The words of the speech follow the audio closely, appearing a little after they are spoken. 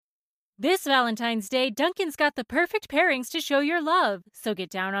This Valentine's Day, Dunkin's got the perfect pairings to show your love. So get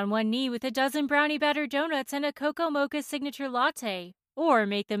down on one knee with a dozen brownie batter donuts and a cocoa mocha signature latte. Or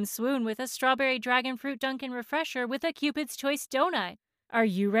make them swoon with a strawberry dragon fruit Dunkin' refresher with a Cupid's Choice donut. Are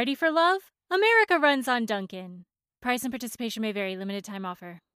you ready for love? America runs on Dunkin'. Price and participation may vary. Limited time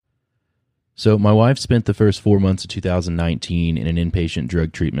offer. So my wife spent the first 4 months of 2019 in an inpatient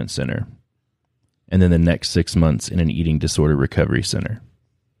drug treatment center. And then the next 6 months in an eating disorder recovery center.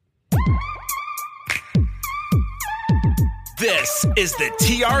 This is the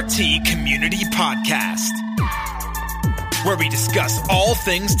TRT Community Podcast, where we discuss all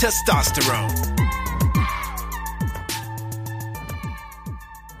things testosterone.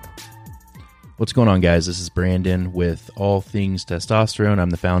 What's going on, guys? This is Brandon with All Things Testosterone. I'm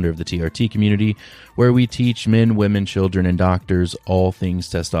the founder of the TRT Community, where we teach men, women, children, and doctors all things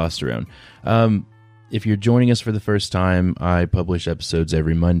testosterone. If you're joining us for the first time, I publish episodes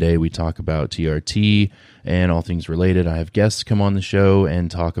every Monday. We talk about TRT and all things related. I have guests come on the show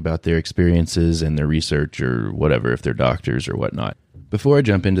and talk about their experiences and their research or whatever, if they're doctors or whatnot. Before I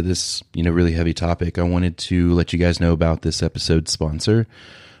jump into this, really heavy topic, I wanted to let you guys know about this episode's sponsor.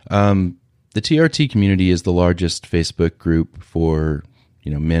 The TRT Community is the largest Facebook group for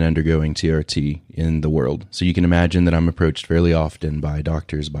men undergoing TRT in the world. So you can imagine that I'm approached fairly often by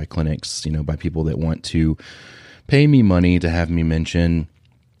doctors, by clinics, by people that want to pay me money to have me mention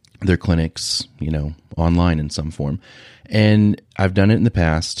their clinics, online in some form. And I've done it in the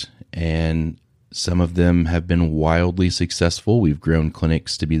past, and some of them have been wildly successful. We've grown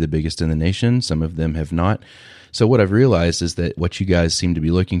clinics to be the biggest in the nation. Some of them have not. So what I've realized is that what you guys seem to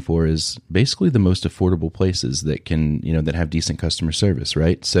be looking for is basically the most affordable places that can, that have decent customer service,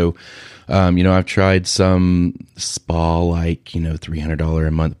 right? So, I've tried some spa-like, $300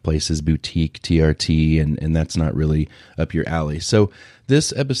 a month places, boutique TRT, and that's not really up your alley. So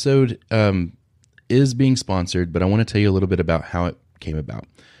this episode is being sponsored, but I want to tell you a little bit about how it came about.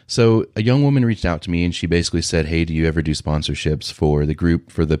 So a young woman reached out to me and she basically said, "Hey, do you ever do sponsorships for the group,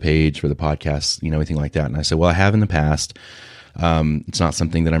 for the page, for the podcast, anything like that?" And I said, "Well, I have in the past. It's not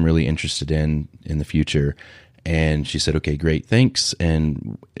something that I'm really interested in the future." And she said, "Okay, great, thanks."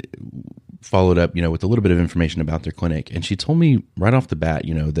 And followed up, with a little bit of information about their clinic. And she told me right off the bat,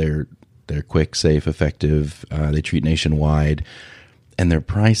 they're quick, safe, effective. They treat nationwide, and their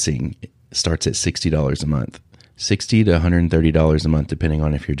pricing starts at $60 a month. $60 to $130 a month, depending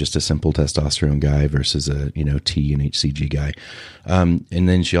on if you're just a simple testosterone guy versus a T and HCG guy. And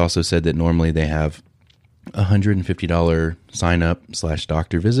then she also said that normally they have $150 sign up /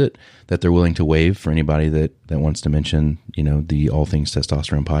 doctor visit that they're willing to waive for anybody that wants to mention the All Things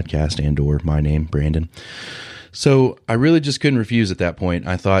Testosterone podcast and or my name, Brandon. So I really just couldn't refuse at that point.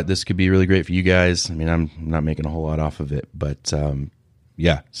 I thought this could be really great for you guys. I mean, I'm not making a whole lot off of it, but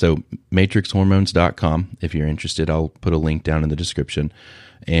yeah, so matrixhormones.com. If you're interested, I'll put a link down in the description,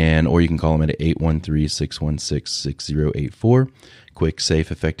 or you can call them at 813-616-6084. Quick,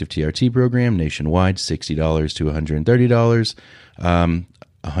 safe, effective TRT program nationwide, $60 to $130.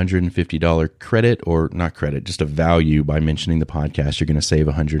 $150 credit, or not credit, just a value by mentioning the podcast. You're going to save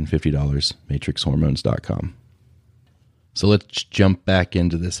 $150. matrixhormones.com. So let's jump back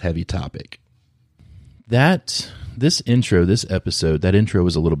into this heavy topic. This episode, that intro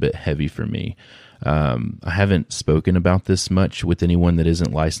was a little bit heavy for me. I haven't spoken about this much with anyone that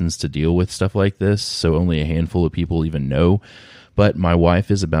isn't licensed to deal with stuff like this, so only a handful of people even know. But my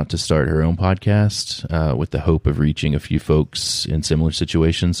wife is about to start her own podcast with the hope of reaching a few folks in similar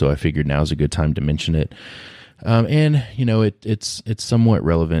situations, so I figured now's a good time to mention it. And, it's somewhat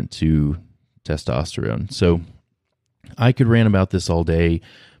relevant to testosterone. So I could rant about this all day,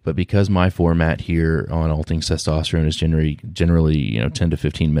 but because my format here on All Things Testosterone is generally 10 to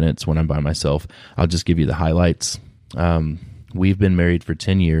 15 minutes when I'm by myself, I'll just give you the highlights. We've been married for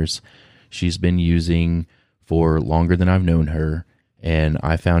 10 years. She's been using for longer than I've known her, and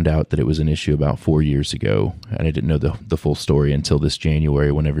I found out that it was an issue about 4 years ago, and I didn't know the full story until this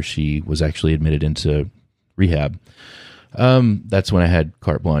January whenever she was actually admitted into rehab. That's when I had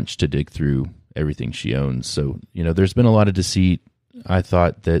carte blanche to dig through everything she owns. So, there's been a lot of deceit. I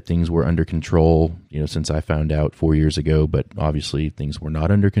thought that things were under control, since I found out 4 years ago, but obviously things were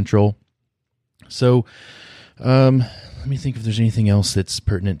not under control. So, let me think if there's anything else that's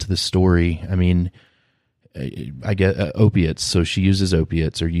pertinent to the story. I mean, I get opiates. So she uses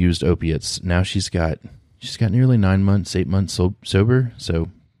opiates or used opiates. Now she's got nearly 8 months sober. So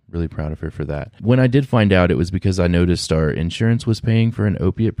really proud of her for that. When I did find out, it was because I noticed our insurance was paying for an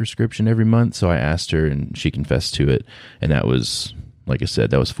opiate prescription every month. So I asked her and she confessed to it. And that was, like I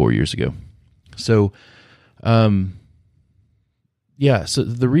said, that was 4 years ago. So, yeah, so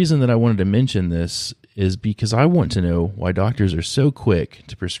the reason that I wanted to mention this is because I want to know why doctors are so quick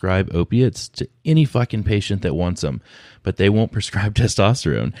to prescribe opiates to any fucking patient that wants them, but they won't prescribe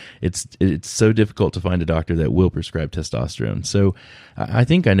testosterone. It's so difficult to find a doctor that will prescribe testosterone. So I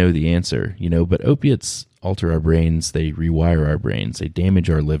think I know the answer, but opiates alter our brains, they rewire our brains, they damage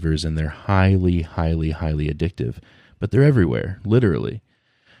our livers, and they're highly, highly, highly addictive. But they're everywhere, literally.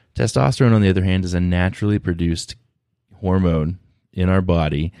 Testosterone, on the other hand, is a naturally produced hormone in our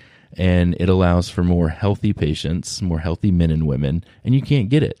body, and it allows for more healthy patients, more healthy men and women, and you can't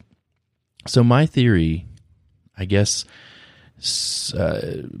get it. So my theory, I guess, is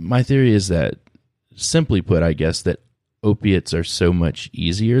that, simply put, I guess, that opiates are so much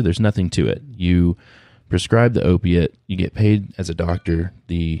easier. There's nothing to it. You prescribe the opiate, you get paid as a doctor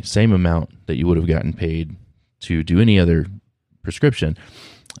the same amount that you would have gotten paid to do any other prescription.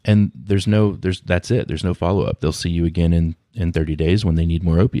 And that's it. There's no follow-up. They'll see you again in 30 days when they need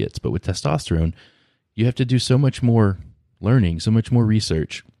more opiates. But with testosterone, you have to do so much more learning, so much more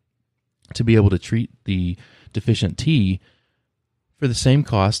research to be able to treat the deficient T for the same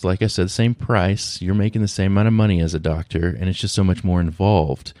cost. Like I said, the same price. You're making the same amount of money as a doctor, and it's just so much more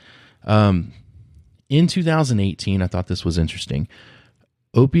involved. In 2018, I thought this was interesting.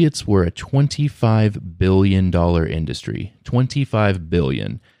 Opiates were a $25 billion industry, $25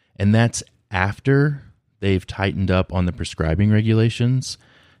 billion. And that's after they've tightened up on the prescribing regulations.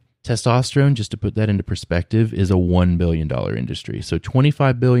 Testosterone, just to put that into perspective, is a $1 billion industry. So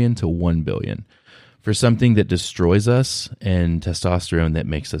 $25 billion to $1 billion for something that destroys us, and testosterone that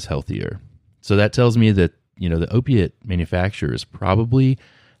makes us healthier. So that tells me that, the opiate manufacturers probably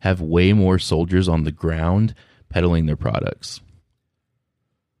have way more soldiers on the ground peddling their products.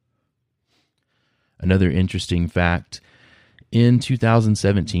 Another interesting fact, in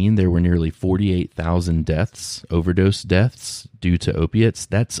 2017, there were nearly 48,000 deaths, overdose deaths, due to opiates.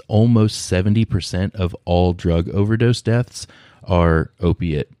 That's almost 70% of all drug overdose deaths are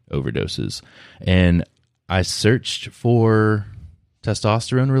opiate overdoses. And I searched for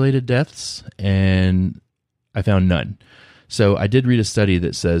testosterone-related deaths, and I found none. So I did read a study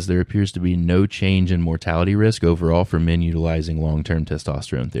that says there appears to be no change in mortality risk overall for men utilizing long-term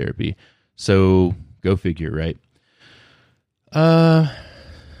testosterone therapy. So go figure, right?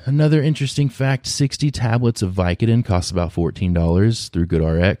 Another interesting fact, 60 tablets of Vicodin costs about $14 through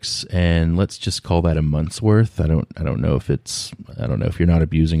GoodRx, and let's just call that a month's worth. I don't know if you're not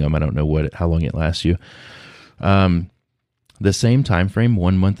abusing them. I don't know how long it lasts you. The same time frame,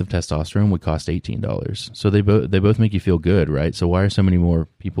 1 month of testosterone would cost $18. So they both make you feel good, right? So why are so many more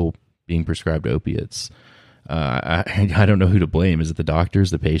people being prescribed opiates? I don't know who to blame. Is it the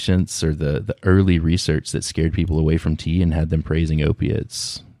doctors, the patients, or the early research that scared people away from tea and had them praising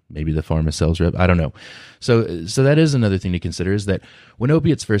opiates? Maybe the pharma sales rep. I don't know. So that is another thing to consider, is that when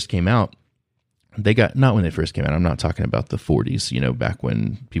opiates first came out, not when they first came out, I'm not talking about the 40s, back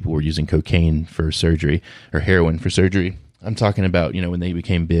when people were using cocaine for surgery or heroin for surgery. I'm talking about, when they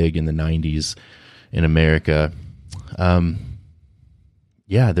became big in the 90s in America.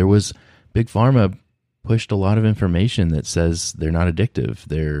 There was Big Pharma pushed a lot of information that says they're not addictive.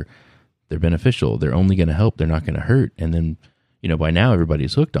 They're beneficial. They're only going to help. They're not going to hurt. And then, by now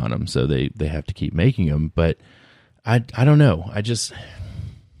everybody's hooked on them. So they have to keep making them. But I don't know.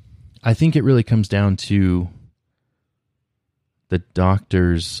 I think it really comes down to the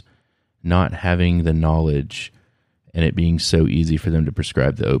doctors not having the knowledge and it being so easy for them to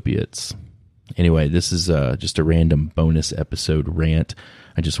prescribe the opiates. Anyway, this is just a random bonus episode rant.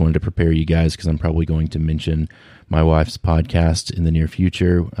 I just wanted to prepare you guys because I'm probably going to mention my wife's podcast in the near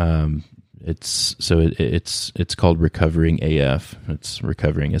future. It's called Recovering AF. It's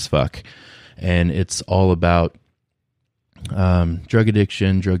recovering as fuck. And it's all about drug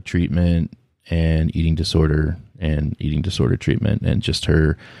addiction, drug treatment, and eating disorder treatment, and just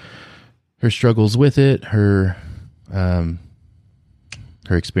her struggles with it, her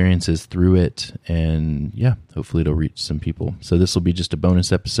experiences through it, and hopefully it'll reach some people. So this will be just a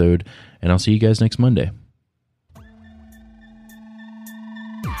bonus episode, and I'll see you guys next Monday.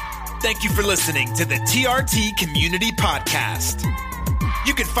 Thank you for listening to the TRT Community Podcast.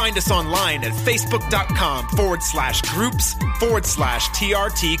 You can find us online at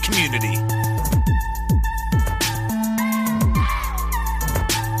facebook.com/groups/TRT Community.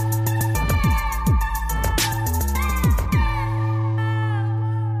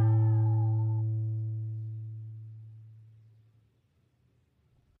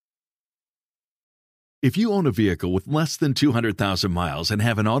 If you own a vehicle with less than 200,000 miles and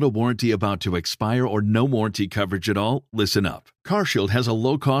have an auto warranty about to expire or no warranty coverage at all, listen up. CarShield has a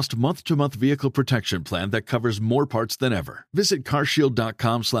low-cost month-to-month vehicle protection plan that covers more parts than ever. Visit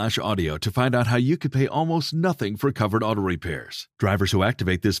carshield.com/audio to find out how you could pay almost nothing for covered auto repairs. Drivers who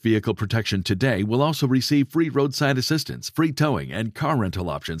activate this vehicle protection today will also receive free roadside assistance, free towing, and car rental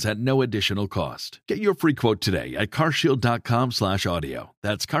options at no additional cost. Get your free quote today at carshield.com/audio.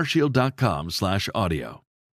 That's carshield.com/audio.